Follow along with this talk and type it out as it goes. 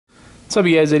What's up,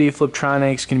 you guys? Eddie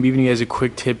Fliptroniks. Going to be giving you guys a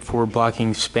quick tip for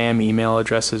blocking spam email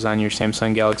addresses on your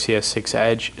Samsung Galaxy S6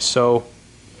 Edge. So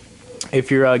if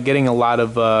you're getting a lot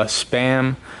of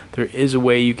spam, there is a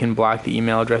way you can block the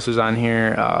email addresses on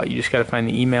here. You just got to find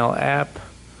the email app.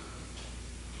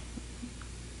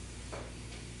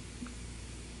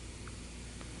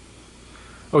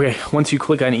 Okay, once you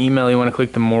click on email, you want to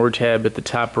click the More tab at the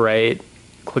top right,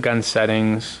 click on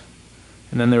Settings,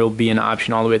 and then there will be an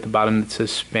option all the way at the bottom that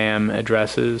says Spam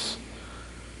Addresses.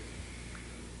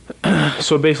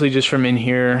 So basically, just from in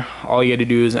here, all you got to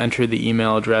do is enter the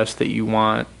email address that you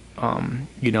want,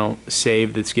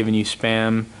 saved that's giving you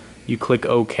spam. You click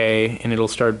OK, and it'll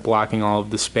start blocking all of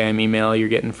the spam email you're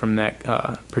getting from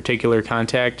that particular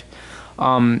contact.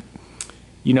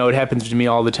 It happens to me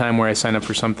all the time where I sign up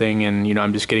for something and,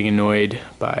 I'm just getting annoyed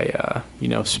by,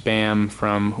 spam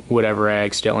from whatever I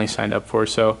accidentally signed up for.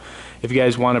 So if you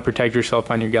guys want to protect yourself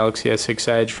on your Galaxy S6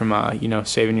 Edge from,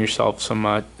 saving yourself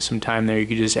some time there, you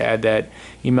could just add that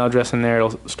email address in there.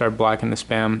 It'll start blocking the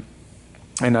spam.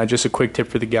 And just a quick tip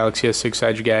for the Galaxy S6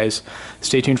 Edge, guys.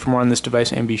 Stay tuned for more on this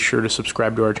device and be sure to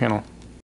subscribe to our channel.